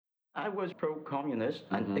I was pro-communist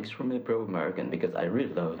and extremely pro-American because I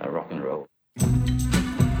really love rock and roll. Rock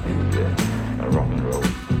and roll.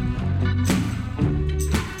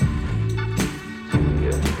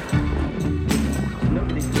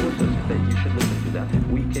 Nobody forces us that you should listen to that.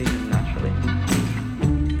 We came in naturally.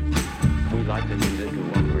 We like the music, we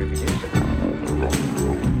want to reproduce it.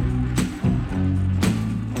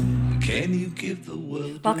 Can you give the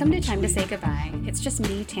world? Welcome to Time to Say Goodbye. It's just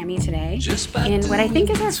me, Tammy, today, in what I think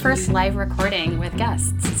is our first live recording with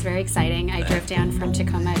guests. It's very exciting. I drove down from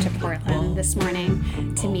Tacoma to Portland this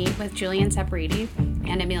morning to meet with Julian Saporiti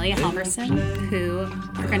and Amelia Halverson, who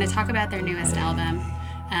are going to talk about their newest album,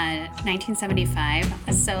 1975,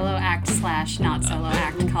 a solo act / not solo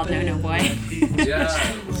act called No No Boy. Yeah,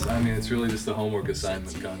 I mean, it's really just a homework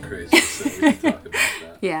assignment gone crazy, so we can talk about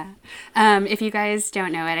that. Yeah. If you guys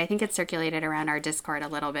don't know it, I think it's circulated around our Discord a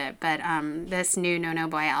little bit, but this new No No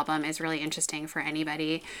Boy album is really interesting for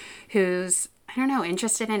anybody who's, I don't know,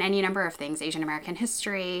 interested in any number of things: Asian American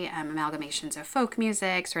history, amalgamations of folk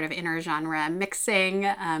music, sort of inter-genre mixing,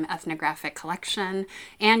 ethnographic collection,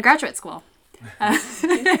 and graduate school.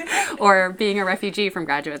 Or being a refugee from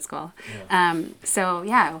graduate school.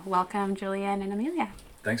 Yeah. Welcome, Julian and Amelia.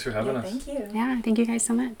 Thanks for having us. Thank you. Yeah, thank you guys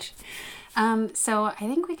so much. So I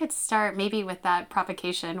think we could start maybe with that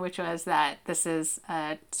provocation, which was that this is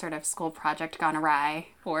a sort of school project gone awry,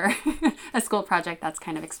 or a school project that's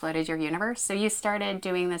kind of exploded your universe. So you started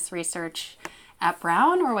doing this research at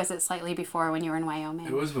Brown, or was it slightly before when you were in Wyoming?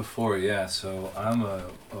 It was before, yeah. So I'm a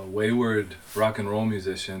wayward rock and roll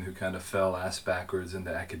musician who kind of fell ass backwards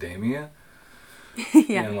into academia.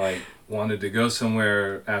 Yeah. And wanted to go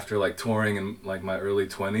somewhere after touring in my early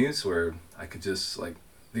 20s where I could just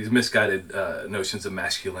these misguided notions of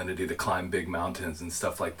masculinity to climb big mountains and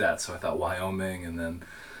stuff like that. So I thought Wyoming, and then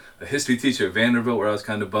a history teacher at Vanderbilt, where I was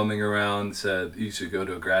kind of bumming around, said you should go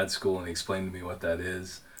to a grad school, and he explained to me what that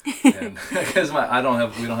is. And because we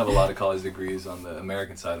don't have a lot of college degrees on the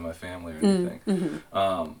American side of my family or anything.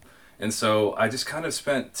 And so I just kind of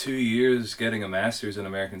spent 2 years getting a master's in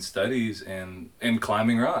American studies and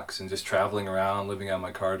climbing rocks and just traveling around, living out of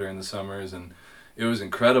my car during the summers, and it was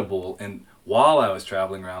incredible. And while I was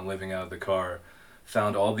traveling around, living out of the car,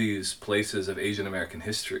 found all these places of Asian American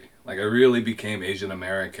history. I really became Asian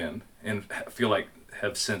American, and feel like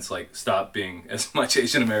have since stopped being as much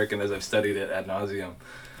Asian American as I've studied it ad nauseum.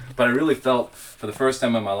 But I really felt, for the first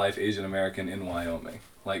time in my life, Asian American in Wyoming.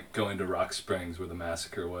 Going to Rock Springs, where the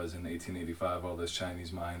massacre was in 1885, all those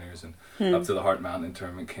Chinese miners, and up to the Heart Mountain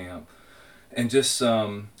internment camp. And just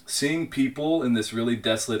seeing people in this really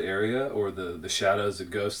desolate area, or the shadows, the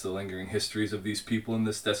ghosts, the lingering histories of these people in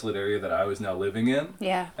this desolate area that I was now living in.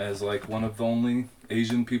 Yeah. As one of the only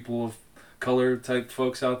Asian people of color type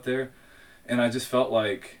folks out there. And I just felt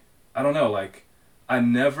I don't know, I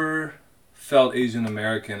never felt Asian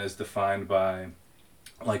American as defined by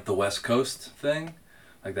the West Coast thing,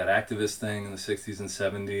 that activist thing in the 60s and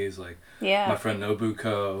 70s, Yeah. my friend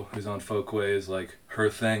Nobuko, who's on Folkways, her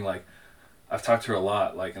thing, I've talked to her a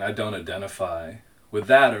lot, and I don't identify with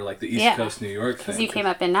that, or the East Coast New York thing. Because you came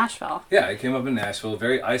up in Nashville. Yeah, I came up in Nashville,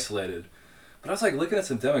 very isolated. But I was looking at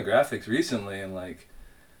some demographics recently, and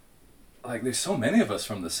there's so many of us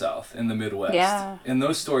from the South in the Midwest. Yeah. And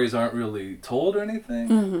those stories aren't really told or anything.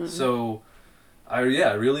 Mm-hmm. So I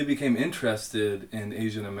really became interested in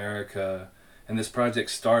Asian America, and this project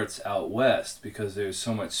starts out west because there's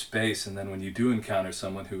so much space, and then when you do encounter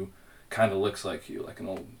someone who kind of looks like you, like an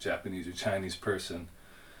old Japanese or Chinese person,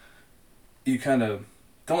 you kind of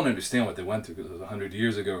don't understand what they went through, because it was 100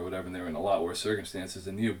 years ago or whatever, and they were in a lot worse circumstances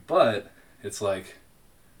than you, but it's I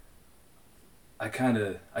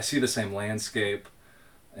see the same landscape,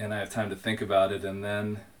 and I have time to think about it, and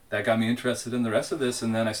then that got me interested in the rest of this,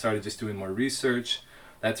 and then I started just doing more research.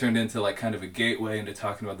 That turned into kind of a gateway into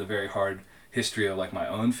talking about the very hard history of my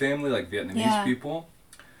own family, Vietnamese people,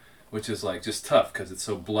 which is just tough because it's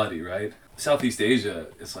so bloody, right? Southeast Asia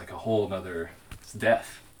is a whole nother, it's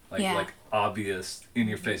death, obvious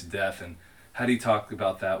in-your-face death, and how do you talk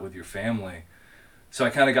about that with your family? So I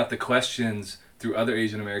kind of got the questions through other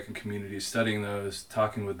Asian American communities, studying those,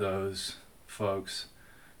 talking with those folks,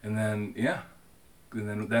 and then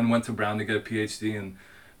then went to Brown to get a PhD, and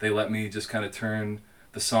they let me just kind of turn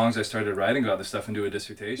the songs I started writing about this stuff into a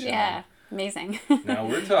dissertation. Yeah, amazing. Now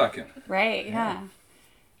we're talking. Right, yeah.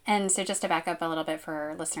 And so just to back up a little bit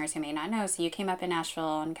for listeners who may not know, so you came up in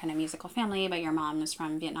Nashville and kind of musical family, but your mom was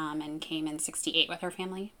from Vietnam and came in 68 with her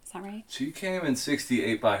family. Is that right? She came in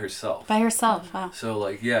 68 by herself. By herself, wow. So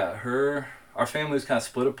our family was kind of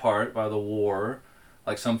split apart by the war.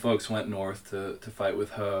 Some folks went north to fight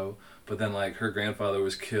with Ho, But then like her grandfather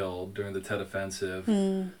was killed during the Tet Offensive,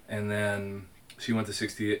 and then she went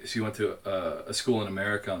to a school in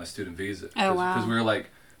America on a student visa. Oh, wow. Because we were like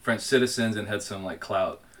French citizens and had some like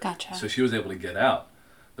clout. Gotcha. So she was able to get out.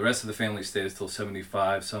 The rest of the family stays till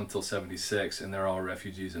 75, some till 76, and they're all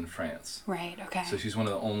refugees in France. Right, okay. So she's one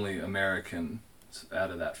of the only Americans out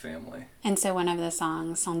of that family. And so one of the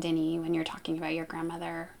songs, Saint Denis, when you're talking about your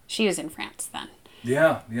grandmother, she was in France then.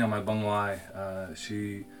 Yeah, my Bangwai.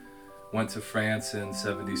 She went to France in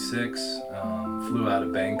 76, flew out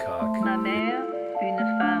of Bangkok. Ma mère, une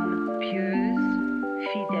femme pieuse,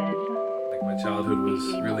 fidèle. Like my childhood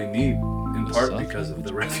was really neat, in part because of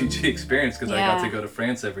the refugee experience, because I got to go to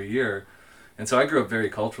France every year. And so I grew up very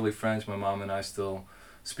culturally French. My mom and I still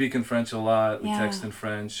speak in French a lot. We text in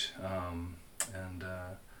French.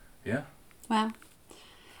 Yeah. Wow.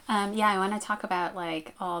 I want to talk about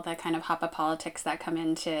like all the kind of Hapa politics that come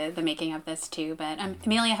into the making of this too. But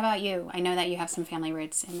Amelia, how about you? I know that you have some family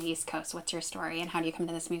roots in the East Coast. What's your story and how do you come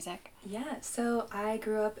to this music? Yeah, so I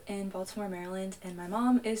grew up in Baltimore, Maryland, and my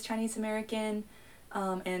mom is Chinese American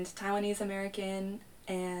and Taiwanese American,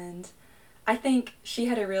 and I think she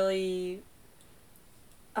had a really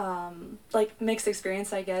mixed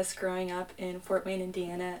experience, I guess, growing up in Fort Wayne,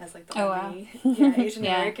 Indiana, as like the only Asian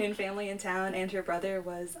American family in town, and her brother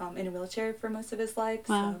was in a wheelchair for most of his life.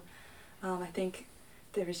 Wow. So I think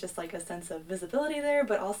there was just like a sense of visibility there,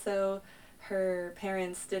 but also her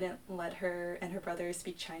parents didn't let her and her brother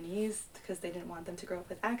speak Chinese because they didn't want them to grow up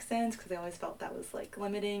with accents, because they always felt that was like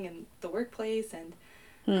limiting in the workplace. And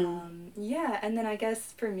and then I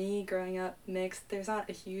guess for me, growing up mixed, there's not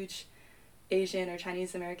a huge Asian or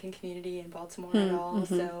Chinese American community in Baltimore at all,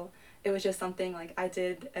 so it was just something like I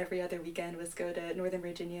did every other weekend was go to Northern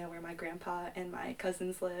Virginia where my grandpa and my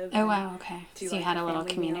cousins live. Oh wow, okay. So like you had a little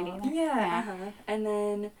community there. Yeah. And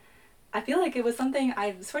then I feel like it was something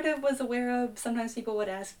I sort of was aware of. Sometimes people would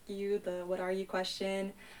ask you the "what are you"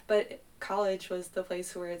 question, but college was the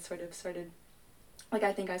place where it sort of started, like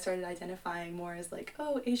I think I started identifying more as like,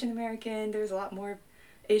 oh, Asian American, there's a lot more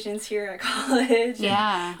Asians here at college.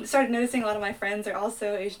 Yeah. And started noticing a lot of my friends are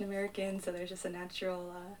also Asian American, so there's just a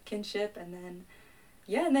natural kinship. And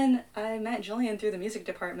then I met Julian through the music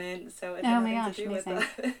department, so it had nothing to do with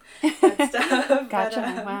that stuff.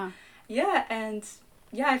 Gotcha. Wow. Yeah, and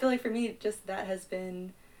I feel like for me, just that has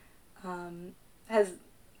been,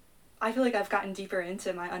 I feel like I've gotten deeper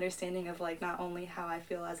into my understanding of like not only how I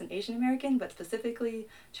feel as an Asian American, but specifically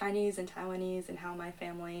Chinese and Taiwanese, and how my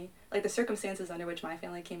family, like the circumstances under which my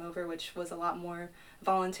family came over, which was a lot more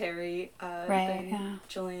voluntary than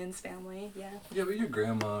Julian's family. Yeah. Yeah, but your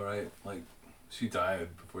grandma, right? Like, she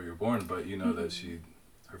died before you were born, but you know that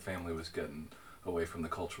her family was getting away from the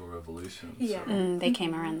Cultural Revolution. Yeah. So. They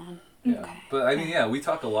came around then. Yeah. Okay. But I mean, we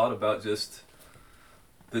talk a lot about just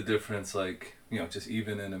the difference, like, just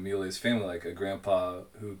even in Amelia's family, like a grandpa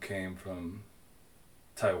who came from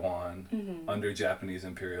Taiwan under Japanese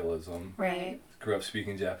imperialism. Right. Grew up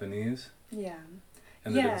speaking Japanese. Yeah.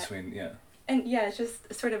 And the difference between, And it's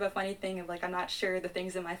just sort of a funny thing of like, I'm not sure the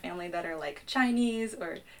things in my family that are like Chinese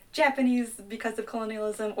or Japanese because of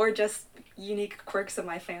colonialism, or just unique quirks of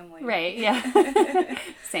my family. Right, yeah.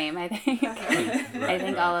 Same, I think. I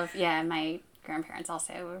think all of, my grandparents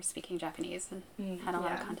also were speaking Japanese and had a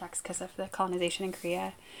lot of contacts because of the colonization in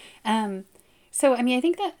Korea. So, I mean, I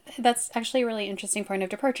think that's actually a really interesting point of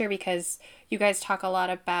departure, because you guys talk a lot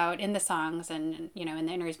about, in the songs and, in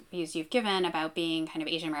the interviews you've given, about being kind of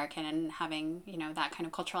Asian American and having, that kind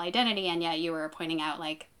of cultural identity, and yet you were pointing out,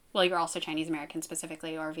 like, well, you're also Chinese American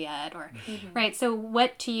specifically, or Viet, or, right? So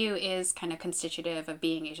what to you is kind of constitutive of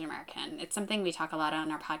being Asian American? It's something we talk a lot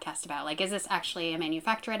on our podcast about, like, is this actually a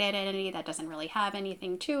manufactured identity that doesn't really have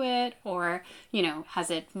anything to it? Or, has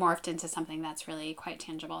it morphed into something that's really quite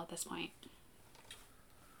tangible at this point?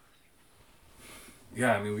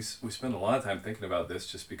 Yeah, I mean, we spend a lot of time thinking about this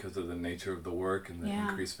just because of the nature of the work and the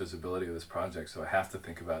increased visibility of this project, so I have to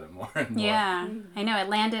think about it more and more. Yeah, I know. It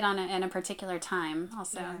landed in a particular time,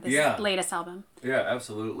 also, this latest album. Yeah,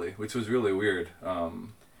 absolutely, which was really weird.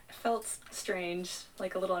 It felt strange,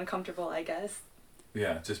 like a little uncomfortable, I guess.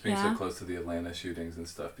 Yeah, just being so close to the Atlanta shootings and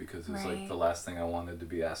stuff, because it was like the last thing I wanted to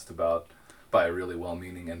be asked about by a really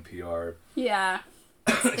well-meaning NPR. Yeah.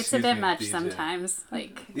 It's a bit much DJ. Sometimes.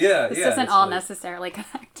 Like, this doesn't all necessarily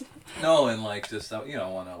connect. No, and like just, I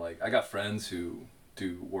want to, like, I got friends who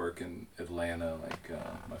do work in Atlanta, like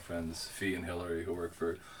my friends Fee and Hillary, who work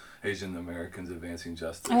for Asian Americans Advancing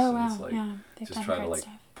Justice. Oh, wow. And it's like, just try to like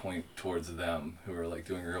stuff. point towards them who are like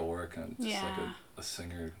doing real work, and just like a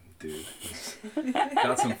singer dude.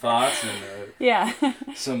 Got some thoughts and Yeah.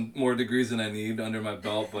 some more degrees than I need under my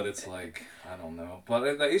belt, but it's like, I don't know.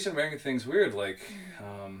 But the Asian American thing's weird. Like,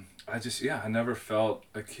 I never felt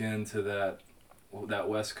akin to that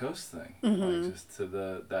West Coast thing. Like, just to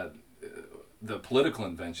the political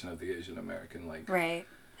invention of the Asian American. Like, Right.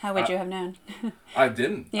 How would you have known? I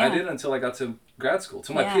didn't. Yeah. I didn't until I got to grad school,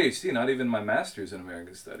 to my Yeah. PhD, not even my master's in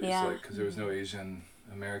American Studies, Yeah. like, because there was no Asian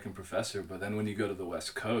American professor. But then when you go to the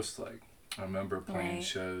West Coast, like, I remember playing Right.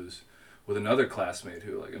 shows with another classmate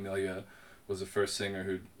who, like, Amelia was the first singer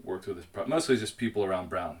who worked with us, mostly just people around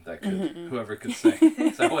Brown that could, whoever could sing.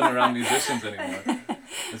 So I wasn't around musicians anymore.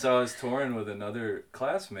 And so I was touring with another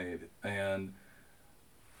classmate, and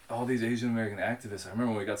all these Asian American activists. I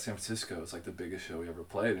remember when we got to San Francisco, it was like the biggest show we ever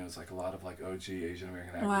played, and it was like a lot of like OG Asian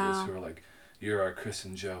American activists Wow. who were like, "You're our Chris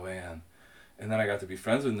and Joanne," and then I got to be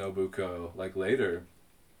friends with Nobuko like later,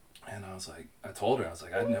 and I was like, I told her, I was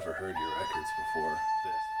like, I'd never heard your records before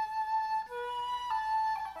this.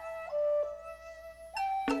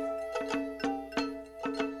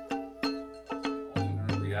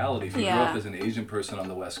 Reality, if you grew up as an Asian person on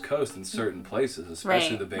the West Coast in certain places,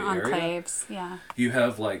 especially the Bay Area, Enclaves, yeah. you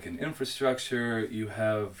have like an infrastructure, you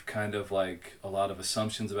have kind of like a lot of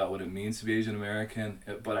assumptions about what it means to be Asian American,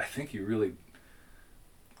 but I think you really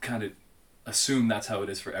kind of assume that's how it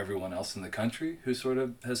is for everyone else in the country who sort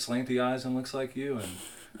of has slanty eyes and looks like you, and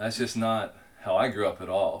that's just not how I grew up at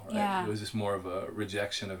all, right? Yeah. It was just more of a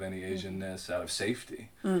rejection of any Asianness out of safety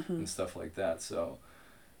and stuff like that. So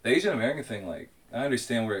the Asian American thing, like, I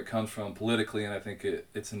understand where it comes from politically, and I think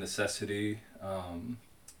it's a necessity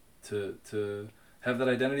to have that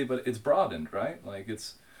identity, but it's broadened, right? Like,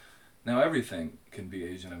 it's now everything can be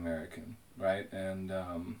Asian American, right? And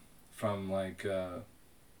from like,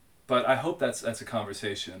 but I hope that's a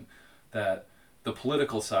conversation that the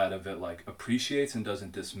political side of it like appreciates and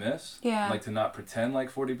doesn't dismiss. Yeah. Like, to not pretend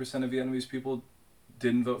like 40% of Vietnamese people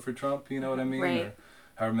didn't vote for Trump, you know what I mean? Right. Or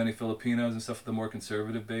however many Filipinos and stuff with the more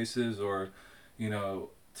conservative bases, or, you know,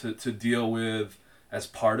 to deal with as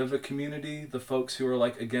part of a community the folks who are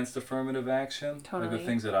like against affirmative action, like Totally. the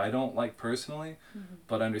things that I don't like personally,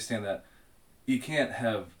 but understand that you can't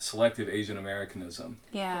have selective Asian Americanism,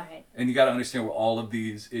 Yeah. Right. and you got to understand where all of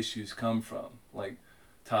these issues come from, like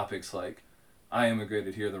topics like I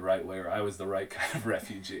immigrated here the right way, or I was the right kind of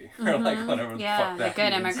refugee, or like whatever the Yeah, fuck the that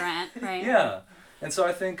good means. immigrant, right? Yeah. And so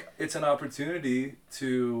I think it's an opportunity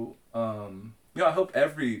to, I hope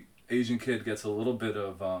every Asian kid gets a little bit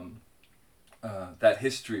of that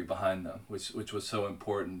history behind them, which was so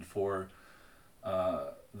important for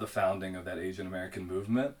the founding of that Asian American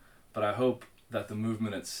movement. But I hope that the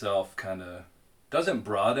movement itself kind of doesn't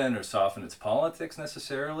broaden or soften its politics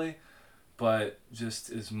necessarily, but just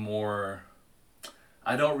is more...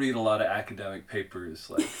 I don't read a lot of academic papers,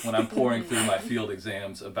 like, when I'm pouring through my field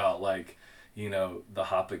exams about, like, you know, the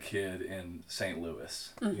Hapa kid in St.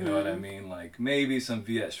 Louis. You know what I mean? Like, maybe some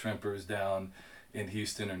Viet shrimpers down in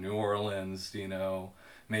Houston or New Orleans, you know,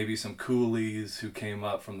 maybe some coolies who came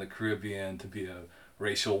up from the Caribbean to be a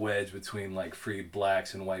racial wedge between, like, freed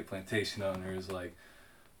blacks and white plantation owners, like,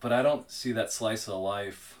 but I don't see that slice of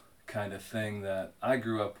life kind of thing that I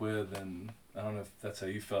grew up with, and I don't know if that's how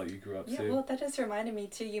you felt you grew up Yeah, too. well, that just reminded me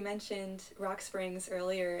too. You mentioned Rock Springs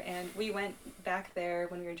earlier, and we went back there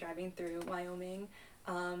when we were driving through Wyoming.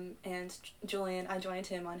 And Julian, I joined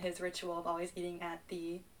him on his ritual of always eating at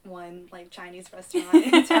the one like Chinese restaurant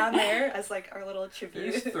in town there as like our little tribute.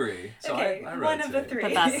 There's three, so Okay, I one of the rotate. three. The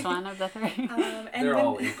best one of the three. And They're then-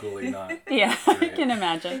 all equally not. Yeah, I Great. can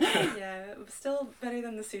imagine. Yeah, still better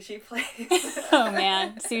than the sushi place. Oh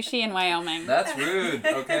man, sushi in Wyoming. That's rude.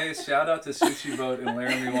 Okay, shout out to Sushi Boat in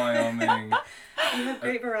Laramie, Wyoming. You have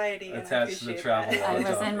great variety. and I Attached to the appreciate travel that. I lodge.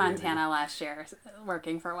 was Job, in really. Montana last year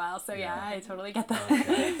working for a while, so yeah, Yeah. I totally get that.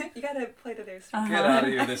 Okay. You gotta play to their strengths. Get out of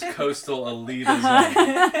here, this coastal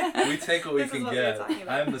elitism. We take what we This is can what we were get. talking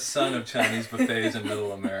about. I'm the son of Chinese buffets in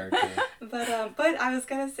Middle America. But I was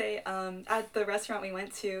gonna say at the restaurant we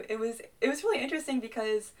went to, it was really interesting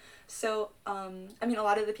because I mean, a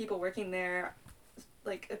lot of the people working there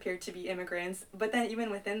like appeared to be immigrants, but then even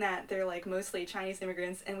within that they're like mostly Chinese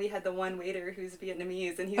immigrants, and we had the one waiter who's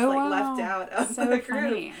Vietnamese, and he's Oh, like wow. left out of So the group.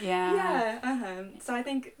 funny. Yeah. So I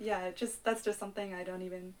think that's just something I don't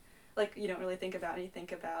even like, you don't really think about when you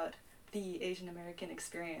think about the Asian American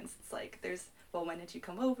experience. It's like there's, well, when did you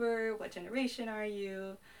come over, what generation are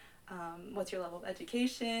you, what's your level of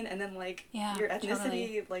education, and then like Yeah, your ethnicity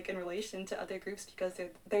totally. like in relation to other groups, because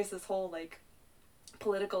there's this whole like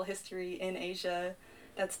political history in Asia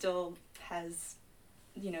that still has,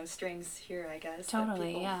 you know, strings here, I guess. that Totally,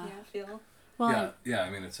 people, yeah. feel. Well, yeah. I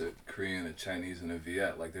mean, it's a Korean, a Chinese, and a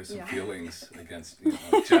Viet. Like, there's some Yeah. feelings against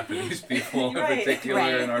Japanese people in Right. particular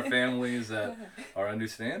Right. in our families that are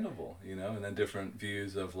understandable, and then different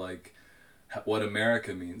views of like what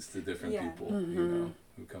America means to different Yeah. people,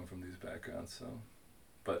 who come from these backgrounds. So,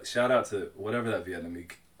 but shout out to whatever that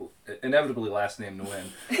Vietnamese, inevitably last name Nguyen,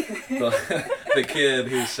 the kid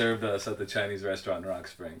who served us at the Chinese restaurant in Rock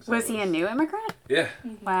Springs. was he a new immigrant? Yeah.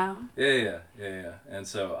 Wow. Yeah. And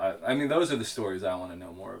so, I mean, those are the stories I want to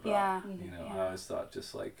know more about. Yeah. I always thought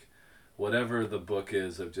just like, whatever the book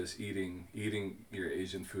is of just eating your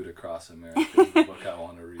Asian food across America is the book I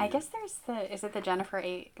want to read. I guess is it the Jennifer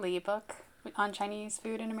A. Lee book on Chinese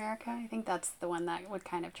food in America? I think that's the one that would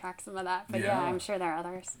kind of track some of that. But yeah, Yeah. I'm sure there are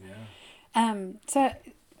others. Yeah. So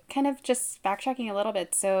kind of just backtracking a little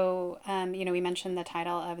bit. So, we mentioned the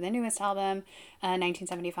title of the newest album,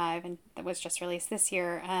 1975, and that was just released this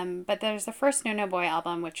year. But there's the first No No Boy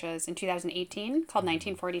album, which was in 2018, called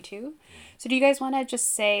 1942. So do you guys want to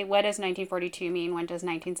just say, what does 1942 mean? When does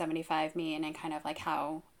 1975 mean? And kind of like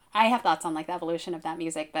how, I have thoughts on like the evolution of that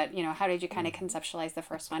music, but, how did you kind of conceptualize the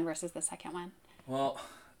first one versus the second one? Well,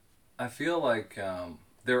 I feel like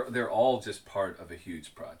they're all just part of a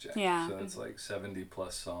huge project. Yeah. So it's like 70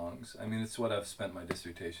 plus songs. I mean, it's what I've spent my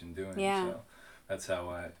dissertation doing. Yeah. So that's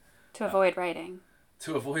how To avoid writing.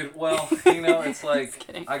 to avoid, well, it's like,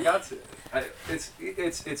 kidding.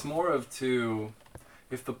 it's more of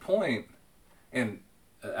if the point, and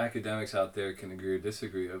academics out there can agree or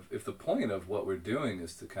disagree, if the point of what we're doing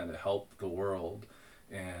is to kind of help the world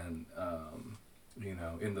and,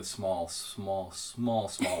 in the small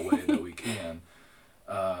way that we can,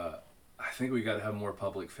 I think we got to have more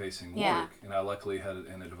public-facing work. Yeah. And I luckily had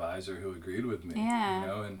an advisor who agreed with me.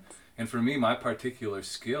 Yeah. And for me, my particular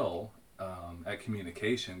skill at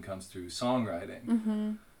communication comes through songwriting.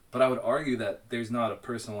 Mm-hmm. But I would argue that there's not a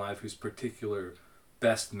person alive whose particular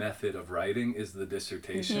best method of writing is the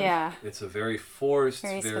dissertation. Yeah. It's a very forced,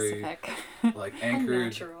 Very specific. like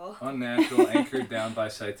anchored, Unnatural. anchored down by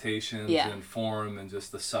citations Yeah. and form and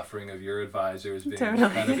just the suffering of your advisors being Totally.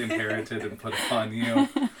 kind of inherited and put upon you.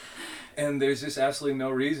 And there's just absolutely no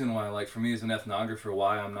reason why, like for me as an ethnographer,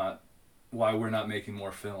 why we're not making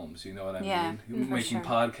more films, you know what I Yeah, mean? for Making sure.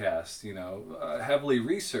 podcasts, heavily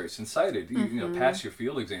researched and cited. Mm-hmm. Pass your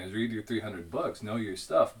field exams, read your 300 books, know your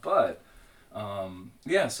stuff. But,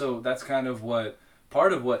 so that's kind of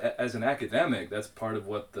part of what, as an academic, that's part of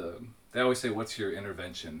what they always say, what's your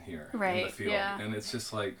intervention here in the Right, field? yeah. And it's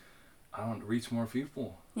just like, I don't reach more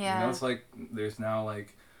people. Yeah. It's like, there's now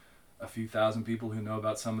like a few thousand people who know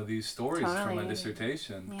about some of these stories from my Totally.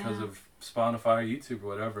 dissertation because Yeah. of Spotify, YouTube, or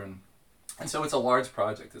whatever. And so it's a large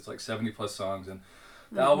project. It's like 70 plus songs, and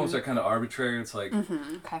the albums are kind of arbitrary. It's like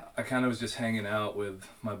Okay. I kind of was just hanging out with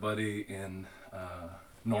my buddy in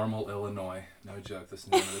Normal, Illinois. No joke, that's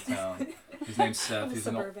the name of the town. His name's Seth. He's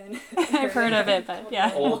an Suburban. I've heard of it, but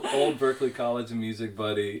yeah. old Berkeley College of Music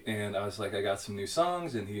buddy, and I was like, I got some new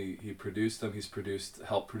songs, and he produced them. He's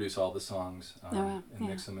helped produce all the songs wow. and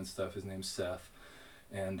mix them and stuff. His name's Seth.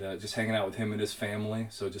 And just hanging out with him and his family,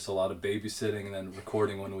 so just a lot of babysitting and then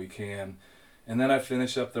recording when we can. And then I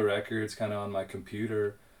finish up the records kind of on my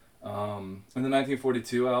computer. In the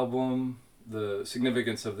 1942 album, the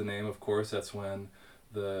significance of the name, of course, that's when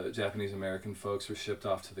the Japanese American folks were shipped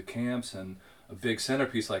off to the camps, and a big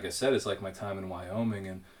centerpiece, like I said, is like my time in Wyoming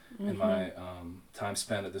and my time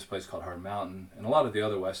spent at this place called Hard Mountain and a lot of the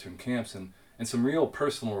other Western camps, and some real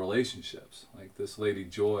personal relationships, like this lady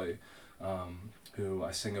Joy, who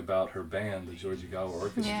I sing about her band, the Georgiagawa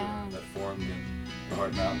Orchestra, Yeah. that formed in the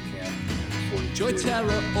Hard Mountain camp in 42. Joy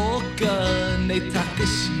Teraoka Ne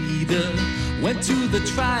Takashida went to the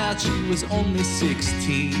tryout. She was only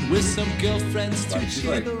 16 with some girlfriends to Like, she's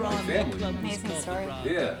cheer like her my on. family. Amazing story.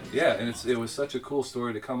 Yeah, and it was such a cool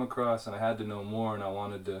story to come across, and I had to know more, and I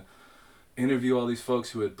wanted to interview all these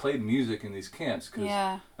folks who had played music in these camps. Cause,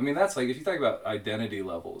 Yeah. I mean, that's like, if you talk about identity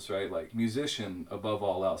levels, right? Like, musician above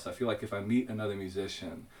all else. I feel like if I meet another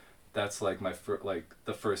musician, that's like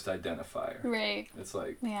the first identifier. Right. It's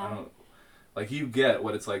like, Yeah. I don't, like, you get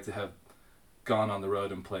what it's like to have gone on the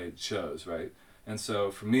road and played shows, right? And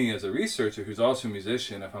so for me as a researcher who's also a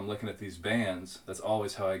musician, if I'm looking at these bands, that's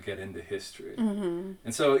always how I get into history. Mm-hmm.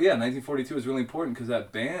 And so, yeah, 1942 is really important because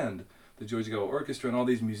that band, the Georgiagawa Orchestra, and all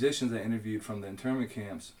these musicians I interviewed from the internment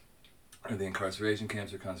camps, or the incarceration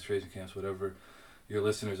camps or concentration camps, whatever your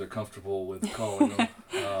listeners are comfortable with calling them,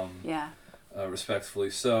 Yeah.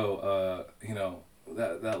 respectfully. So,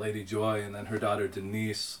 that lady Joy and then her daughter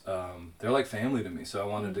Denise, they're like family to me. So I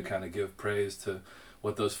wanted to kind of give praise to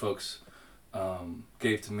what those folks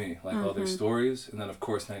gave to me, like all their stories. And then, of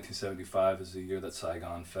course, 1975 is the year that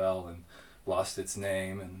Saigon fell, and lost its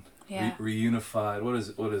name and Yeah. reunified. What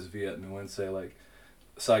does Viet Nguyen say? Like,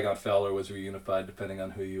 Saigon fell or was reunified, depending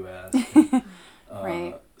on who you ask.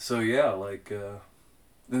 Right. So yeah, like,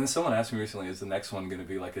 then someone asked me recently, is the next one going to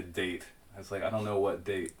be like a date? I was like, I don't know what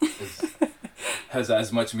date has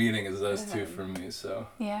as much meaning as those two for me. So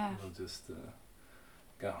Yeah. we'll just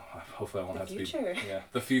go. Hopefully, I won't have future. to be. Yeah,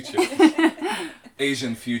 the future.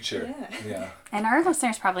 Asian future. Yeah. And our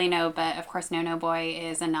listeners probably know, but of course, No No Boy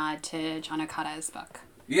is a nod to John Okada's book.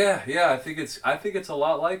 Yeah. I think it's a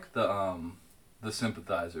lot like the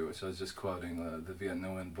Sympathizer, which I was just quoting, the Viet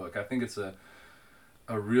Nguyen book. I think it's a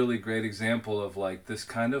really great example of like this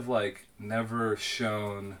kind of like never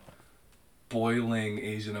shown boiling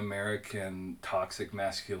Asian American toxic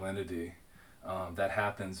masculinity that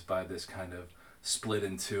happens by this kind of split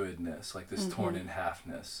intuitedness, like this torn in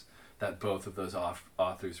halfness that both of those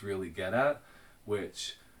authors really get at,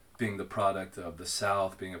 which being the product of the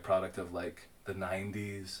South, being a product of like the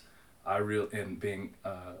 90s, and being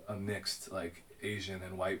a mixed like Asian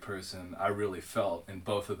and white person, I really felt in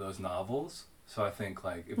both of those novels. So I think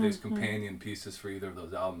like if there's companion pieces for either of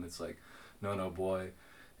those albums, it's like No No Boy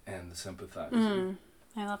and The Sympathizer.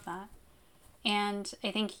 I love that. And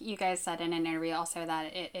I think you guys said in an interview also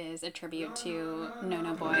that it is a tribute to No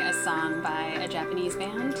No Boy, a song by a Japanese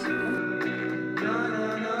band. They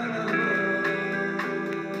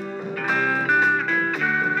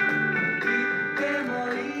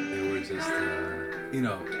were just,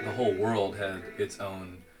 the whole world had its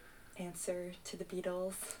own. Answer to the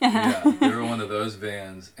Beatles. Yeah, they were one of those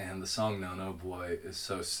bands, and the song No No Boy is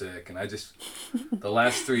so sick. And the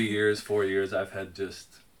last 4 years, I've had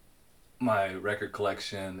just my record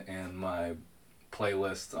collection and my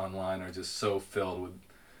playlists online are just so filled with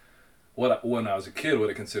what when I was a kid would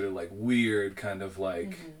have considered like weird kind of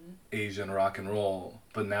like Asian rock and roll,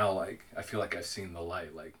 but now like I feel like I've seen the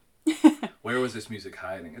light. Like, where was this music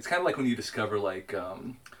hiding? It's kind of like when you discover like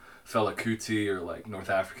Fela Kuti or like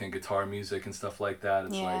North African guitar music and stuff like that.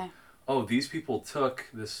 It's like, oh, these people took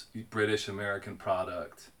this British American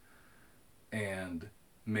product and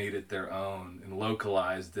made it their own and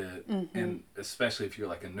localized it. And especially if you're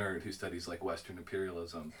like a nerd who studies like Western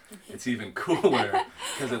imperialism, it's even cooler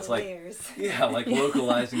because it's like like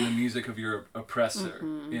localizing the music of your oppressor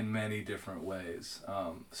in many different ways.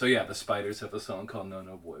 So yeah, the Spiders have a song called No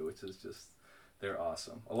No Boy, which is just, they're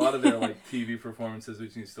awesome. A lot of their like TV performances,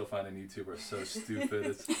 which you can still find on YouTube, are so stupid.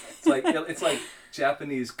 It's like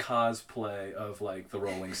Japanese cosplay of like the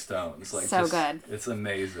Rolling Stones. Like so good. It's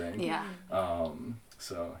amazing. Yeah.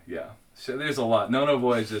 So yeah. So there's a lot. No No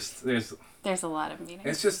Boy is just there's a lot of meaning.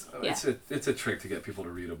 It's just it's a trick to get people to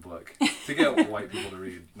read a book. To get white people to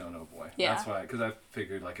read No No Boy. Yeah. That's why, because I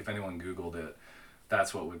figured like if anyone Googled it,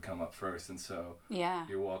 that's what would come up first, and so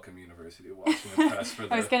you're welcome, University of Washington Press, for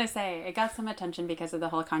the... I was going to say, it got some attention because of the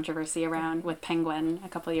whole controversy around with Penguin a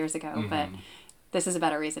couple of years ago, but this is a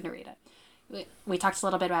better reason to read it. We talked a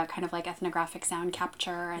little bit about kind of like ethnographic sound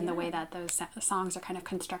capture and the way that those songs are kind of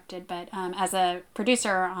constructed, but as a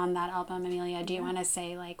producer on that album, Amelia, do you want to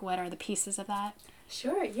say like what are the pieces of that?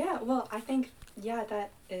 Sure, yeah. Well, I think,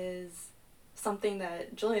 that is something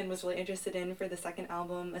that Julian was really interested in for the second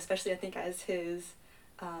album, especially I think as his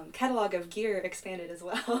catalog of gear expanded as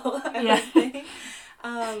well. I would think.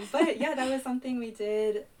 But yeah, that was something we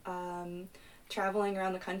did traveling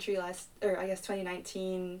around the country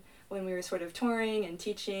 2019, when we were sort of touring and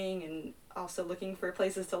teaching and also looking for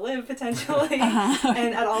places to live potentially.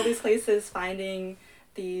 And at all these places finding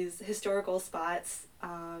these historical spots.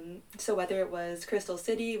 So whether it was Crystal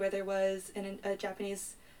City, where there was a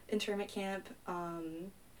Japanese internment camp,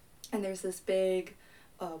 and there's this big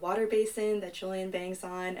water basin that Julian bangs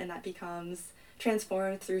on, and that becomes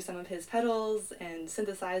transformed through some of his pedals and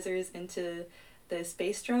synthesizers into this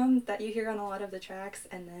bass drum that you hear on a lot of the tracks.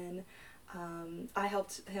 And then I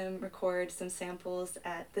helped him record some samples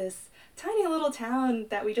at this tiny little town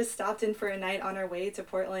that we just stopped in for a night on our way to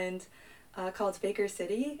Portland, called Baker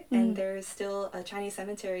City, and there's still a Chinese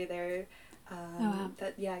cemetery there.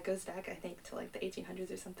 That it goes back, I think, to like the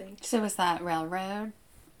 1800s or something. So was that railroad?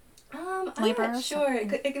 I'm labor not sure.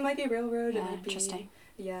 It might be railroad. Yeah, it might be interesting.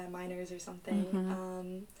 Miners or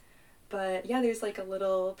something. But yeah, there's like a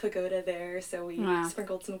little pagoda there, so we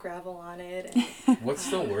sprinkled some gravel on it. And, what's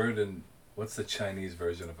the word and what's the Chinese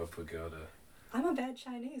version of a pagoda? I'm a bad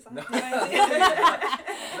Chinese. I No. have no idea.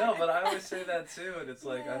 No, but I always say that too, and it's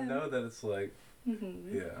like I know that it's like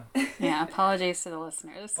Yeah, apologies to the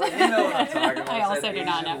listeners. But you know what I'm talking about. I It's also that do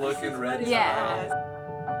not Asian know. looking red Yeah.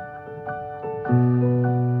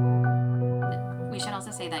 We should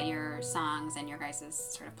also say say that your songs and your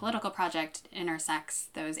guys' sort of political project intersects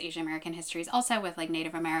those Asian American histories also with like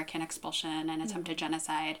Native American expulsion and attempted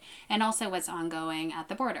genocide, and also what's ongoing at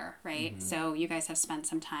the border, right? So you guys have spent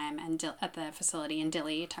some time at the facility in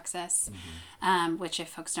Dilley, Texas, which, if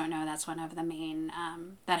folks don't know, that's one of the main,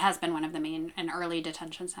 that has been one of the main and early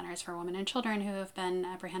detention centers for women and children who have been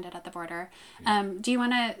apprehended at the border. Do you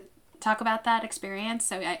want to talk about that experience?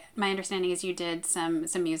 So my understanding is you did some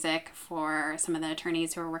music for some of the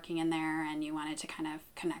attorneys who were working in there, and you wanted to kind of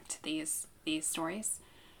connect these stories.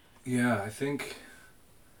 Yeah, I think.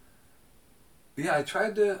 Yeah, I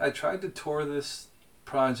tried to tour this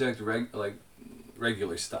project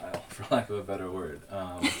regular style, for lack of a better word.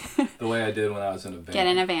 The way I did when I was in a band. Get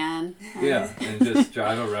in a van. Yeah, and just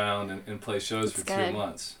drive around and play shows for good. 2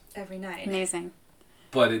 months. Every night. Amazing.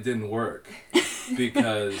 But it didn't work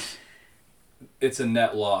because it's a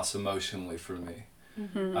net loss emotionally for me.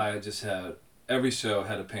 I just had, every show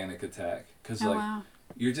had a panic attack because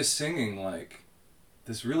you're just singing like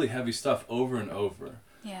this really heavy stuff over and over.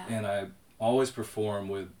 Yeah. And I always perform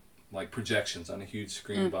with like projections on a huge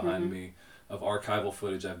screen behind me of archival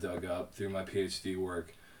footage I've dug up through my PhD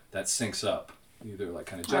work that syncs up, either like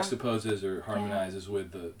kind of juxtaposes or harmonizes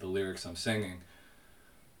with the lyrics I'm singing.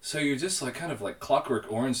 So you're just like kind of like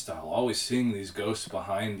Clockwork Orange style, always seeing these ghosts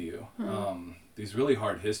behind you. These really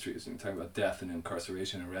hard histories, and you're talking about death and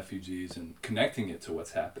incarceration and refugees and connecting it to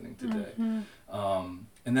what's happening today.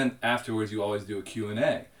 And then afterwards you always do a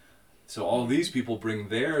Q&A. So all these people bring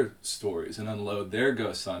their stories and unload their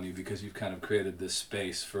ghosts on you because you've kind of created this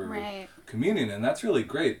space for communion, and that's really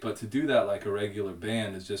great. But to do that like a regular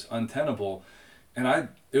band is just untenable. And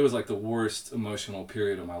it was like the worst emotional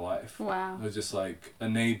period of my life. Wow. It was just like a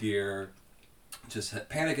nadir, just had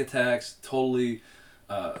panic attacks, totally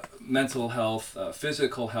mental health,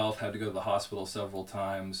 physical health, had to go to the hospital several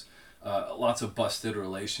times, lots of busted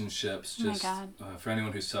relationships. Just for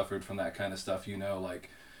anyone who's suffered from that kind of stuff, you know, like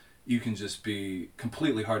you can just be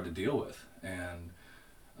completely hard to deal with, and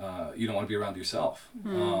you don't want to be around yourself.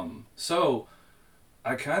 So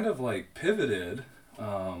I kind of like pivoted.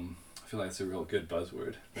 I feel like it's a real good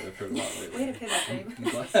buzzword that I've heard a lot lately. Way to pivot,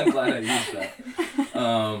 babe. I'm glad I used that.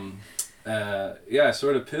 I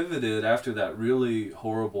sort of pivoted after that really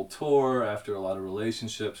horrible tour, after a lot of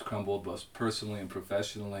relationships crumbled both personally and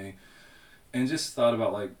professionally, and just thought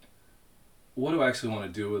about like, what do I actually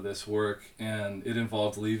want to do with this work? And it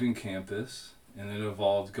involved leaving campus, and it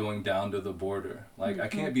involved going down to the border. Like, I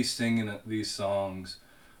can't be singing these songs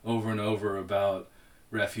over and over about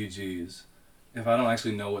refugees if I don't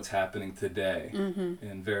actually know what's happening today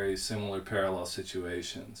in very similar parallel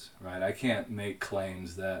situations, right? I can't make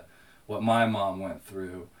claims that what my mom went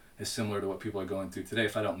through is similar to what people are going through today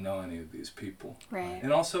if I don't know any of these people. Right.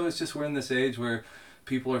 And also, it's just we're in this age where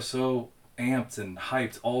people are so amped and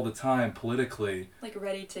hyped all the time politically. Like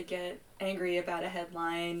ready to get angry about a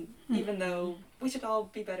headline, even though we should all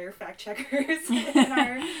be better fact checkers in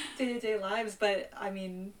our day-to-day lives. But I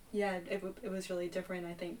mean, yeah, it was really different,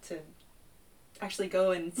 I think, to actually go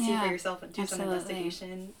and see for yourself and do some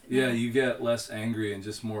investigation. Yeah, you get less angry and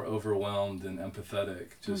just more overwhelmed and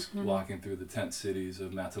empathetic just walking through the tent cities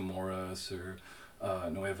of Matamoros or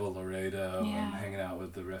Nuevo Laredo and hanging out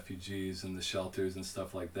with the refugees and the shelters and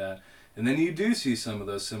stuff like that. And then you do see some of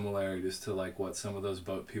those similarities to like what some of those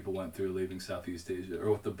boat people went through leaving Southeast Asia, or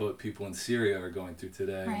what the boat people in Syria are going through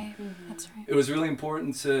today. Right, that's right. It was really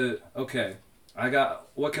important to, okay,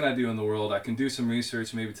 what can I do in the world? I can do some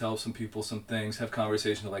research, maybe tell some people some things, have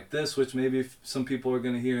conversations like this, which maybe if some people are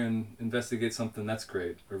going to hear and investigate something, that's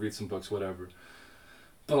great, or read some books, whatever.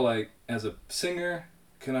 But like, as a singer,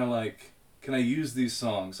 can I use these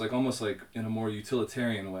songs, like almost like in a more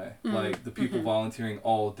utilitarian way, like the people volunteering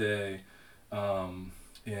all day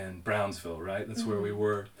in Brownsville, right? That's where we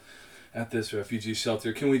were at this refugee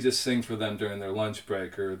shelter. Can we just sing for them during their lunch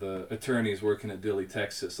break, or the attorneys working at Dilley,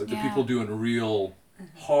 Texas? Like the people doing real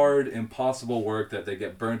hard, impossible work that they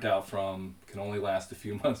get burnt out from, can only last a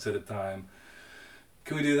few months at a time.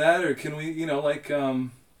 Can we do that? Or can we,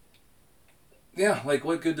 like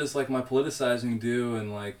what good does like my politicizing do,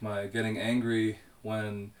 and like my getting angry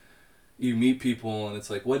when you meet people and it's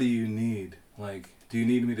like, what do you need? Like, do you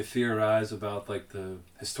need me to theorize about like the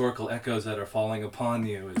historical echoes that are falling upon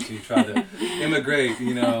you as you try to immigrate,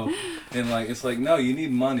 and like, it's like, no, you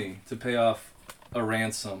need money to pay off a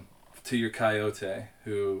ransom to your coyote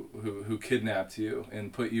who kidnapped you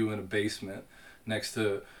and put you in a basement next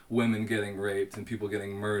to women getting raped and people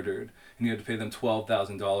getting murdered, and you had to pay them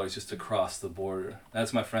 $12,000 just to cross the border.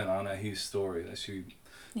 That's my friend Anna He's story that she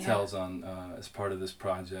tells on as part of this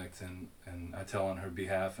project, and I tell on her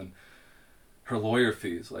behalf. And her lawyer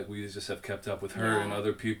fees. Like, we just have kept up with her Yeah. and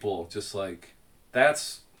other people. Just like,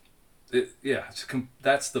 that's it. Yeah,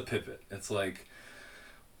 that's the pivot. It's like,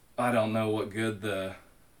 I don't know what good the,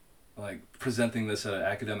 like, presenting this at an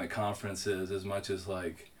academic conference is, as much as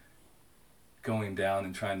like going down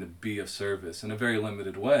and trying to be of service in a very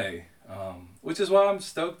limited way. Which is why I'm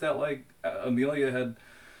stoked that like Amelia had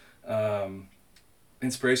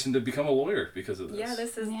inspiration to become a lawyer because of this. Yeah,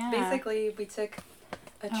 this is Yeah. basically, we took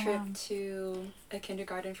a Oh, trip wow. to a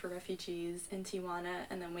kindergarten for refugees in Tijuana,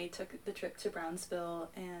 and then we took the trip to Brownsville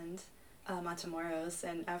and Matamoros,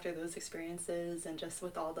 and after those experiences and just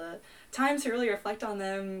with all the time to really reflect on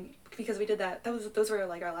them, because we did those were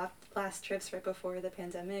like our last trips right before the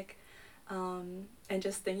pandemic, and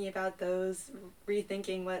just thinking about those,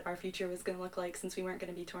 rethinking what our future was going to look like since we weren't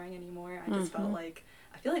going to be touring anymore. I just felt like,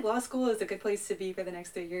 I feel like law school is a good place to be for the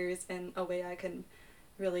next 3 years, and a way I can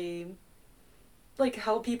really like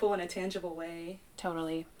help people in a tangible way.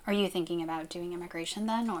 Totally. Are you thinking about doing immigration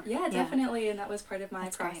then, or? Yeah, definitely, and that was part of my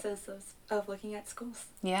That's great. process of looking at schools.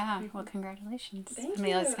 Yeah, well, congratulations. Thank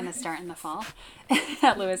Amelia's you. going to start in the fall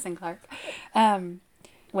at Lewis and Clark.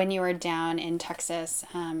 When you were down in Texas,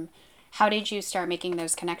 how did you start making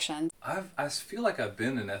those connections? I feel like I've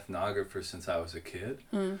been an ethnographer since I was a kid.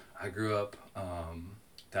 I grew up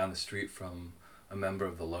down the street from a member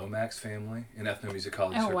of the Lomax family in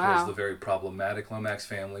ethnomusicology Oh, circles, wow. the very problematic Lomax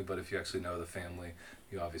family, but if you actually know the family,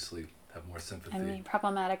 you obviously have more sympathy. I mean,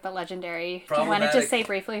 problematic but legendary. Do you want to Problematic. just say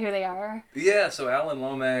briefly who they are? Yeah, so Alan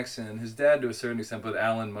Lomax and his dad to a certain extent, but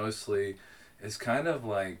Alan mostly is kind of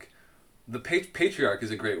like, the patriarch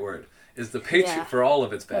is a great word, is the Yeah. for all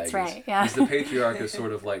of its baggage. That's right, yeah. Is the patriarch of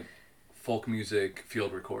sort of like folk music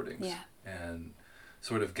field recordings. Yeah. And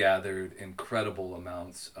sort of gathered incredible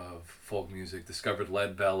amounts of folk music, discovered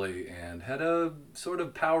Lead Belly, and had a sort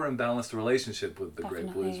of power imbalanced relationship with the great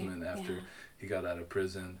Definitely, bluesman after yeah. he got out of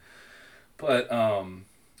prison. But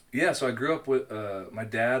yeah, so I grew up with my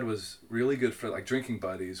dad was really good for like drinking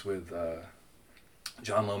buddies with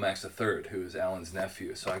John Lomax III, who is Alan's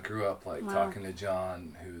nephew. So I grew up like Wow. talking to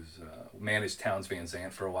John, who's managed Towns Van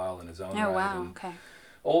Zandt for a while in his own Oh, right. wow, And, okay.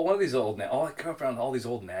 oh, one of these old, I grew up around all these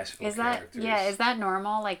old Nashville Is that, characters. yeah, is that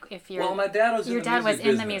normal? Like, if you're... Well, my dad was in Your the dad music was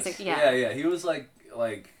in the business. music, yeah. Yeah, he was like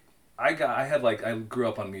I grew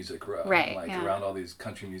up on Music Row. Right, Like yeah. around all these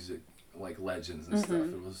country music like legends and stuff.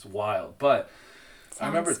 It was wild. But I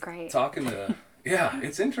remember great. talking to yeah,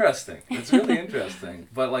 it's interesting. It's really interesting.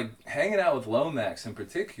 But like hanging out with Lomax in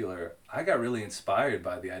particular, I got really inspired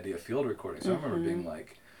by the idea of field recording. So I remember being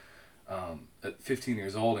like at 15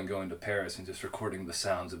 years old and going to Paris and just recording the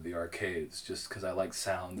sounds of the arcades just because I like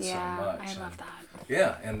sound so much. I love And- that.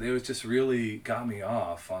 yeah, and it was just really got me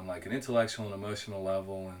off on like an intellectual and emotional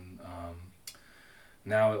level, and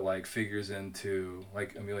now it like figures into,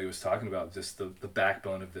 like Amelia was talking about, just the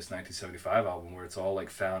backbone of this 1975 album where it's all like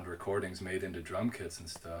found recordings made into drum kits and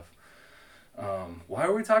stuff. Why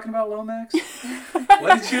were we talking about Lomax?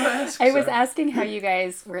 What did you ask? I was Sorry. asking how you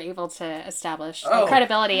guys were able to establish Oh,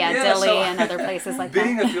 credibility at yeah, Dilly so- and other places like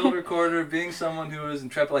Being that. a field recorder, being someone who was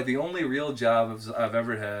intrepid, like the only real job I've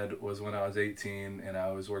ever had was when I was 18 and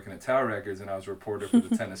I was working at Tower Records and I was a reporter for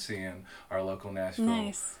the Tennessean, our local Nashville,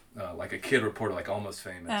 Nice. like a kid reporter, like Almost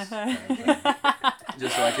Famous, Uh-huh. kind of thing.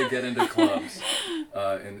 Just so I could get into clubs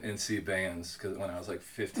and see bands, cause when I was like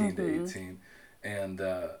 15 to 18, and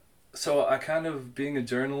so I kind of, being a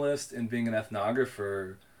journalist and being an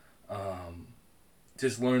ethnographer,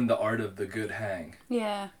 just learned the art of the good hang.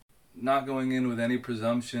 Yeah. Not going in with any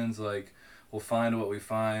presumptions, like we'll find what we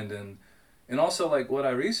find, and also like what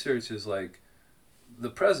I research is like the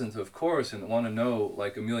present, of course, and want to know,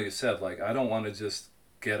 like Amelia said, like I don't want to just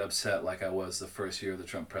get upset like I was the first year of the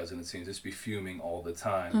Trump presidency and just be fuming all the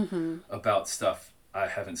time about stuff I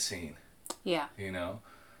haven't seen, Yeah. you know.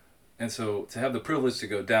 And so to have the privilege to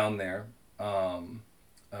go down there,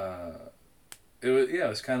 it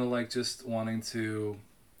was kind of like just wanting to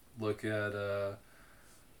look at the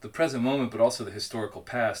present moment, but also the historical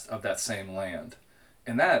past of that same land.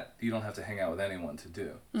 And that you don't have to hang out with anyone to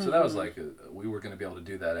do. So that was like, we were going to be able to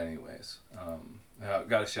do that anyways. I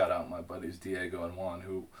got to shout out my buddies Diego and Juan,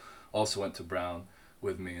 who also went to Brown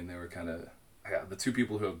with me, and they were kind of the two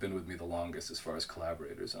people who have been with me the longest as far as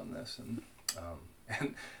collaborators on this. And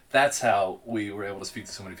that's how we were able to speak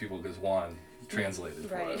to so many people, because Juan translated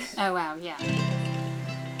for Right. us. Oh, wow. Yeah.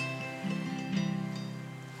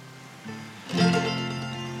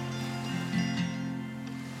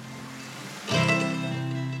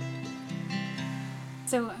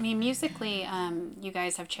 So, I mean, musically, you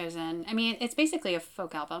guys have chosen, I mean, it's basically a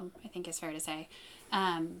folk album, I think is fair to say.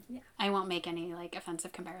 I won't make any, like,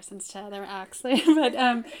 offensive comparisons to other acts,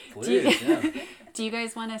 but Please, yeah. do you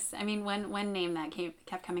guys want to, I mean, one name that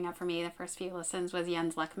kept coming up for me the first few listens was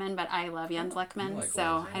Jens Lekman, but I love Jens Lekman, likewise.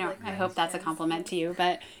 so I hope that's a Yes. compliment to you,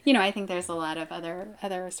 but, I think there's a lot of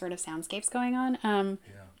other sort of soundscapes going on.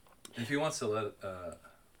 Yeah. If he wants to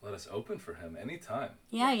let us open for him anytime.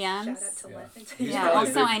 Yeah, Shout Jens. out to Yeah. Len. He's Yeah, probably a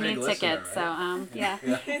also I big need listener, tickets, right? so yeah.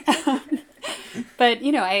 Yeah. But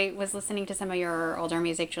I was listening to some of your older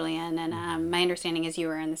music, Julian, and my understanding is you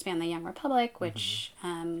were in this band, The Young Republic, which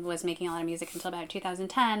was making a lot of music until about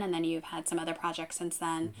 2010, and then you've had some other projects since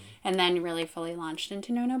then, and then really fully launched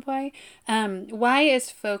into No No Boy. Why is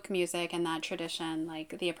folk music and that tradition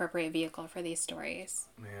like the appropriate vehicle for these stories?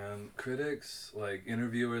 Man, critics, like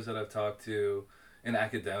interviewers that I've talked to, and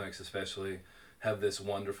academics especially, have this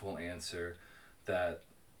wonderful answer that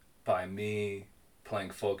by me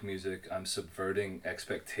playing folk music, I'm subverting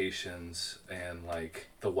expectations and like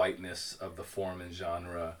the whiteness of the form and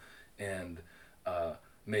genre, and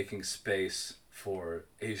making space for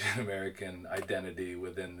Asian American identity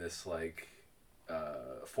within this like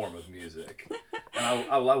form of music. And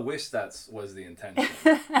I wish that was the intention,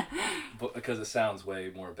 but because it sounds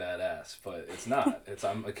way more badass, but it's not.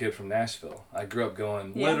 I'm a kid from Nashville. I grew up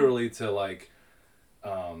going literally to like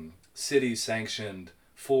city sanctioned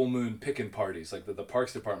full moon pickin' parties like the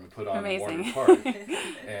Parks Department put on Amazing. in Warner Park.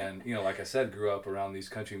 And like I said, grew up around these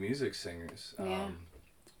country music singers,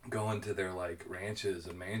 going to their like ranches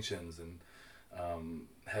and mansions and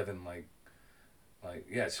having like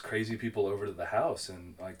it's crazy people over to the house,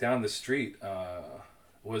 and like down the street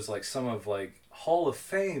was like some of like Hall of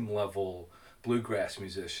Fame level bluegrass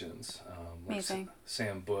musicians, like Amazing.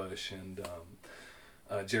 Sam Bush and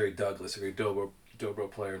Jerry Douglas, a great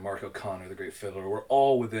dobro player, Mark O'Connor, the great fiddler, were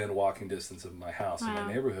all within walking distance of my house in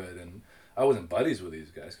my neighborhood. And I wasn't buddies with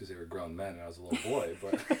these guys because they were grown men and I was a little boy,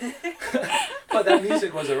 but that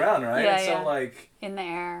music was around, right? Yeah, and so like in the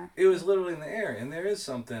air. it was literally in the air, and there is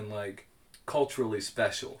something like culturally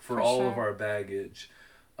special for all sure. of our baggage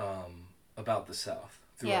about the South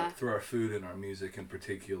through our food and our music in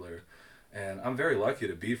particular. And I'm very lucky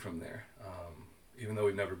to be from there, even though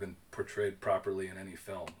we've never been portrayed properly in any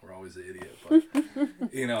film. We're always the idiot, but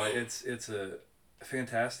it's a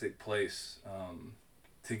fantastic place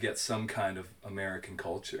to get some kind of American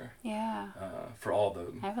culture. Yeah. For all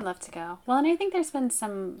the I would love to go. Well, and I think there's been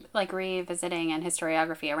some like revisiting and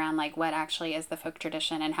historiography around like what actually is the folk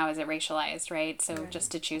tradition and how is it racialized, right? So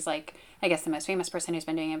just to choose like, I guess the most famous person who's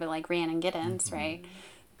been doing it, but like Rhiannon Giddens, right?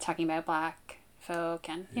 Talking about Black folk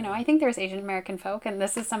and, I think there's Asian American folk, and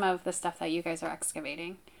this is some of the stuff that you guys are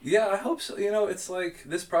excavating. Yeah, I hope so. It's like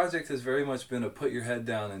this project has very much been a put your head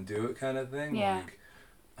down and do it kind of thing. Yeah.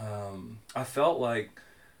 Like, I felt like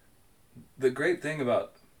the great thing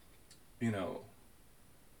about,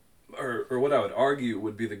 or what I would argue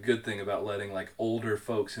would be the good thing about letting like older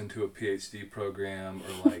folks into a PhD program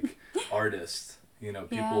or like artists,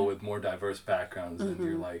 people with more diverse backgrounds than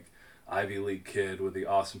your like Ivy League kid with the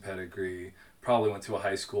awesome pedigree, probably went to a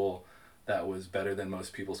high school that was better than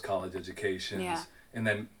most people's college educations, and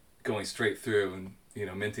then going straight through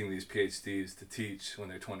and, minting these PhDs to teach when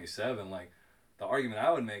they're 27. Like, the argument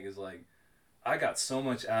I would make is like, I got so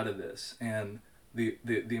much out of this, and the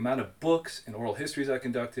amount of books and oral histories I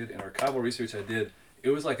conducted and archival research I did, it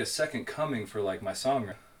was like a second coming for like my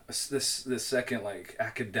songwriting. This second like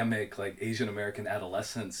academic like Asian American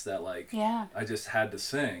adolescence that like I just had to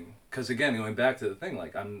sing, because again, going back to the thing,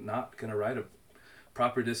 like I'm not gonna write a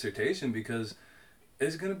proper dissertation because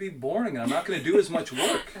it's gonna be boring and I'm not gonna do as much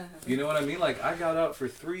work. You know what I mean? Like I got up for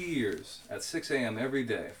 3 years at 6 a.m. every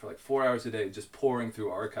day for like 4 hours a day just pouring through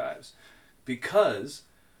archives, because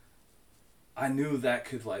I knew that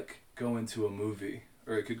could like go into a movie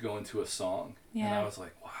or it could go into a song. And I was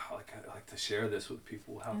like, wow, like I'd like to share this with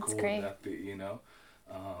people. How That's cool great. would that be,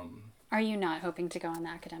 Are you not hoping to go on the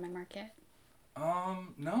academic market?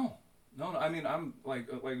 No. I mean, I'm like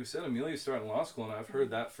we said, Amelia's starting law school, and I've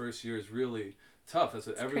heard that first year is really tough. That's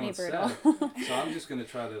what everyone said. So I'm just gonna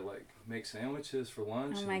try to like make sandwiches for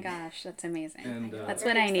lunch. Oh my gosh, that's amazing. And That's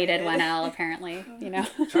what I needed 1L apparently,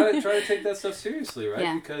 try to take that stuff seriously, right?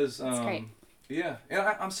 Yeah, because that's great. Yeah, and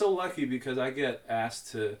I'm so lucky because I get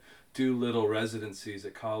asked to do little residencies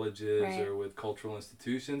at colleges or with cultural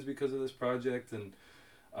institutions because of this project, and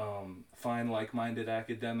find like-minded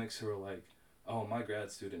academics who are like, oh, my grad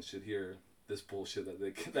students should hear this bullshit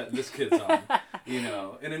that this kid's on,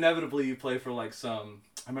 and inevitably you play for like some,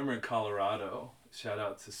 I remember in Colorado, shout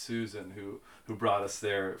out to Susan who brought us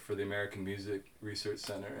there for the American Music Research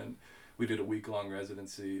Center, and we did a week-long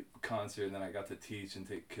residency concert, and then I got to teach and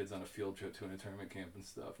take kids on a field trip to an internment camp and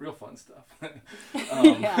stuff. Real fun stuff.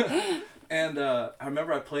 And I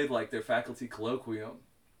remember I played like their faculty colloquium,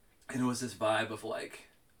 and it was this vibe of like,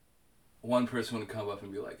 one person would come up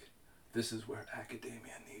and be like, this is where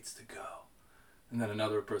academia needs to go. And then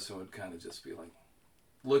another person would kind of just be like,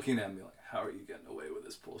 looking at me like, how are you getting away with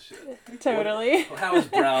this bullshit? Totally. How is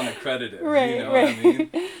Brown accredited? Right, You know right. what I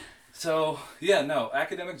mean? So, yeah, no,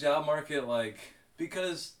 academic job market, like,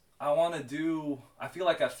 because I feel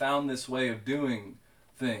like I found this way of doing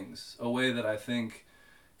things, a way that I think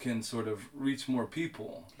can sort of reach more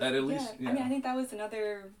people. That at least, I mean, I think that was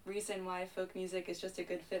another reason why folk music is just a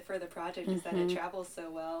good fit for the project, is that it travels so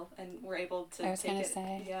well, and we're able to take it,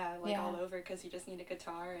 all over, because you just need a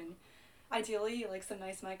guitar and ideally like some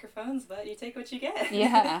nice microphones, but you take what you get.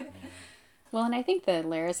 Yeah. Well, and I think the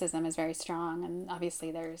lyricism is very strong, and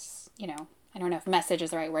obviously there's, I don't know if message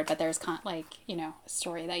is the right word, but there's a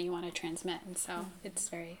story that you want to transmit, and so it's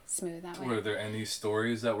very smooth that way. Were there any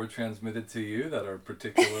stories that were transmitted to you that are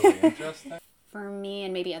particularly interesting? For me,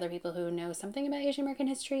 and maybe other people who know something about Asian American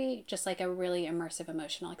history, just like a really immersive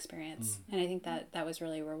emotional experience, and I think that was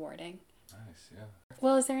really rewarding. Nice, yeah.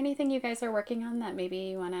 Well, is there anything you guys are working on that maybe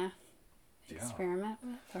you want to experiment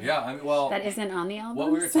with? Or that isn't on the album?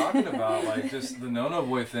 What we were talking about, like, just the No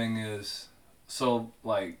Boy thing is so,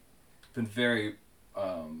 like, been very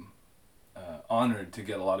honored to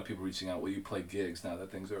get a lot of people reaching out, will you play gigs now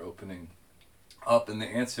that things are opening up? And the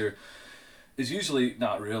answer is usually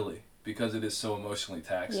not really, because it is so emotionally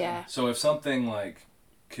taxing. Yeah. So if something, like,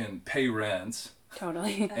 can pay rent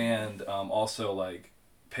Totally. and also, like,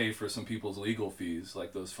 pay for some people's legal fees,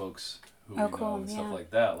 like those folks who we know and stuff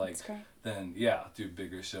like that, like, then do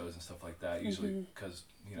bigger shows and stuff like that, usually because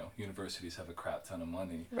universities have a crap ton of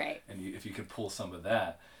money, right? And if you could pull some of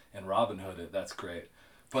that and Robin Hood it, that's great,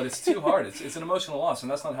 but it's too hard. It's an emotional loss,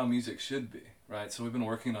 and that's not how music should be, right? So we've been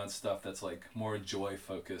working on stuff that's like more joy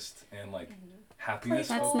focused and like happiness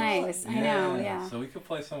that's focused. nice. I know. Yeah, so we could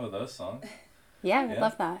play some of those songs. I'd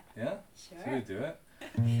love that. Sure. So we do it.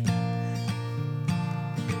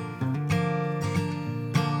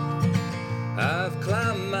 I've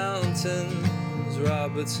climbed mountains,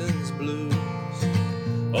 Robertson's Blues,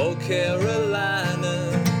 oh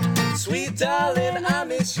Carolina, sweet darling, I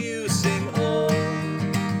miss you. Sing oh,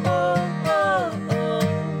 oh, oh, oh,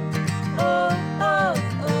 oh, oh,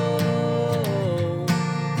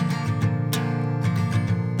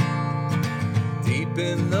 oh. Deep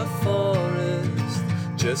in the forest,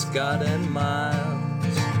 just got in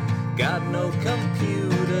miles, got no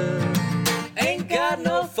computer, ain't got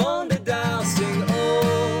no phone to dial. Sing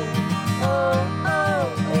oh, oh,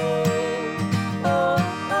 oh, oh, oh,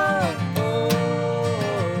 oh, oh.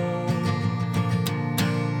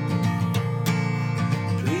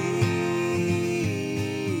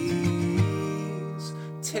 Please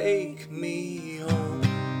take me home,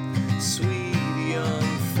 sweet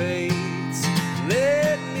young fates,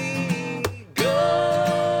 let me go.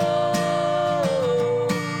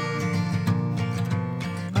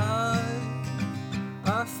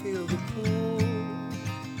 I feel the pull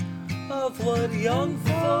of what young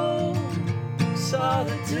folks ought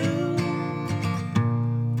to do.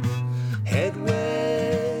 Head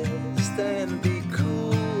west and be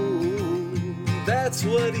cool, that's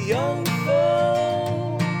what young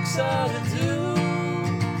folks ought to do.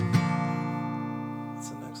 What's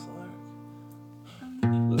the next lyric?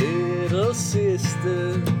 Little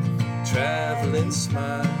sister, traveling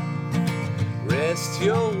smile, rest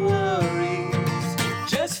your worries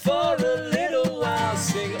just for a little while.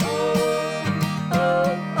 Sing oh,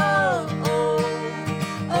 oh, oh, oh,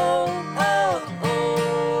 oh, oh, oh.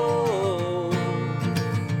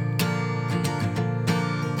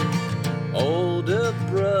 Older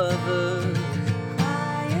brother,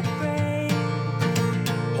 quiet brain,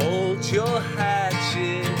 hold your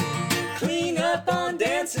hatchet, clean up on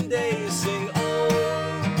dancing days. Sing oh,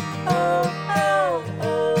 oh, oh,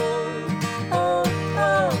 oh.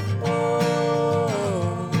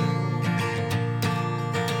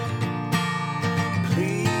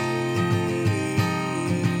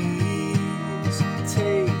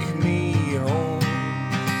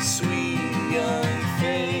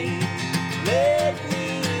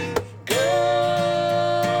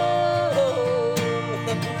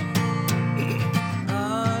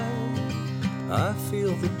 I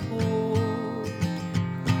feel the pull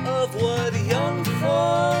of what young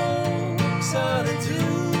folks ought to do.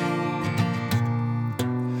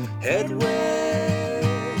 Head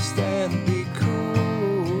west and be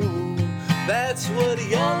cool, that's what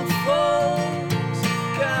young folks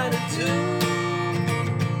gotta do.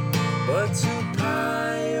 But to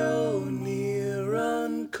pioneer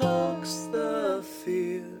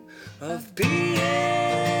left being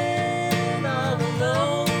all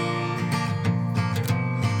alone.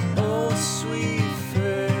 Oh, sweet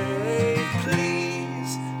fate,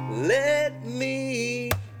 please let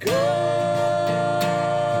me go.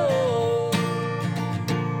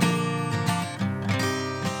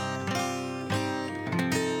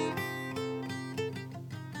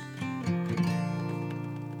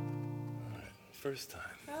 First time.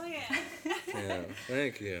 Oh yeah. Yeah,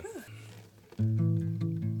 thank you.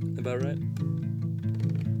 About right?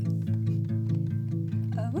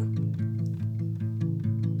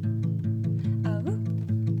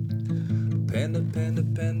 Panda, panda,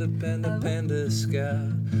 panda, panda, panda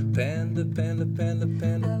scout. Panda, panda, panda,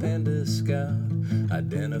 panda, panda scout.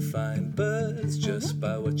 Identifying birds just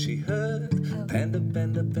by what she heard. Panda,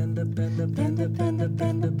 panda, panda, panda, panda, panda,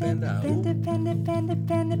 panda, panda. Panda, panda, panda,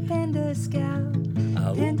 panda, panda scout.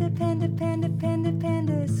 Panda, panda, panda, panda,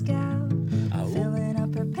 panda scout. Filling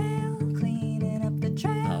up her pail, cleaning up the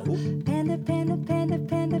trail. Panda, panda, panda,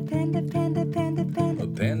 panda, panda, panda, panda, panda. A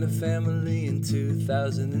panda family in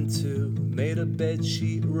 2002 made a bed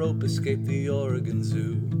sheet rope, escaped the Oregon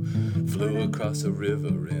Zoo. Flew across a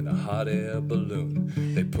river in a hot air balloon.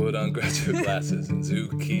 They put on graduate glasses and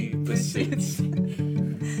zookeeper suits.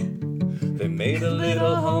 They made a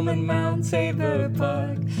little home in Mount Tabor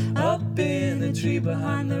Park, up in the tree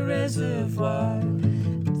behind the reservoir.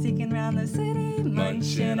 Seeking round the city,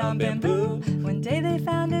 munching on bamboo. One day they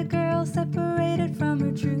found a girl separated from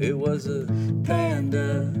her troop. It was a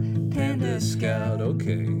panda, panda scout,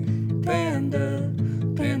 okay. Panda,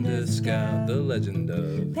 panda scout, the legend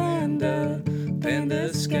of Panda,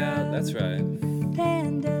 panda scout, that's right.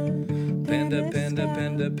 Panda, Panda, panda,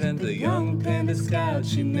 panda, panda, young panda scout.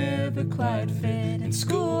 She never quite fit in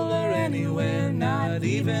school or anywhere, not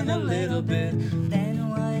even a little bit. Then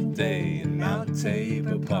one Day in Mount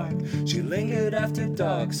Tabor Park, she lingered after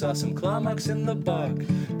dark, saw some claw marks in the bark.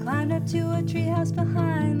 climbed up to a treehouse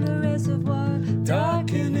behind the reservoir.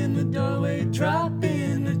 Darkened in the doorway, drop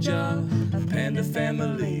in a jar. A panda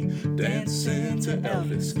family dancing to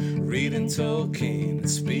Elvis, reading Tolkien and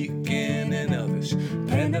speaking in Elvish.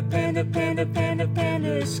 Panda, panda, panda, panda,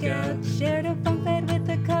 panda scout. Shared a bunk bed with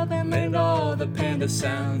a cub and Made all the panda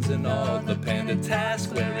sounds and all the panda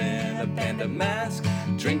tasks, wearing a panda mask,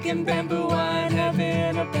 drinking bamboo wine,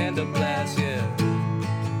 having a panda blast, yeah.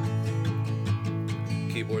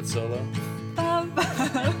 Keyboard solo. And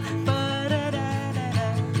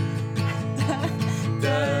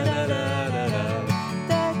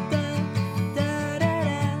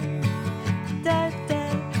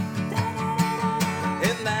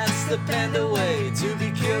that's the panda way, to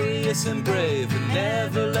be curious and brave, and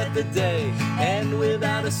never let the day end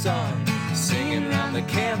without a song. Singing round the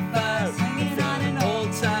campfire, in front an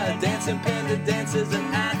old tire, dancing panda dances in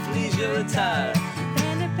athleisure attire.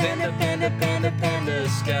 Panda, panda, panda, panda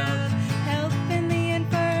scout, helping the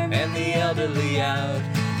infirm and the elderly out,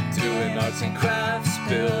 doing arts and crafts,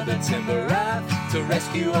 build a timber raft to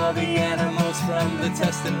rescue all the animals from the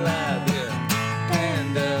testing lab. Yeah.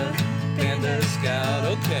 Panda, panda scout,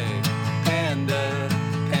 okay. Panda,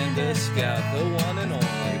 panda scout, the one and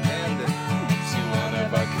only panda. She one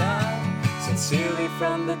of our kind, sincerely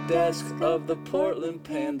from the desk of the Portland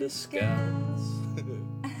Panda Scout.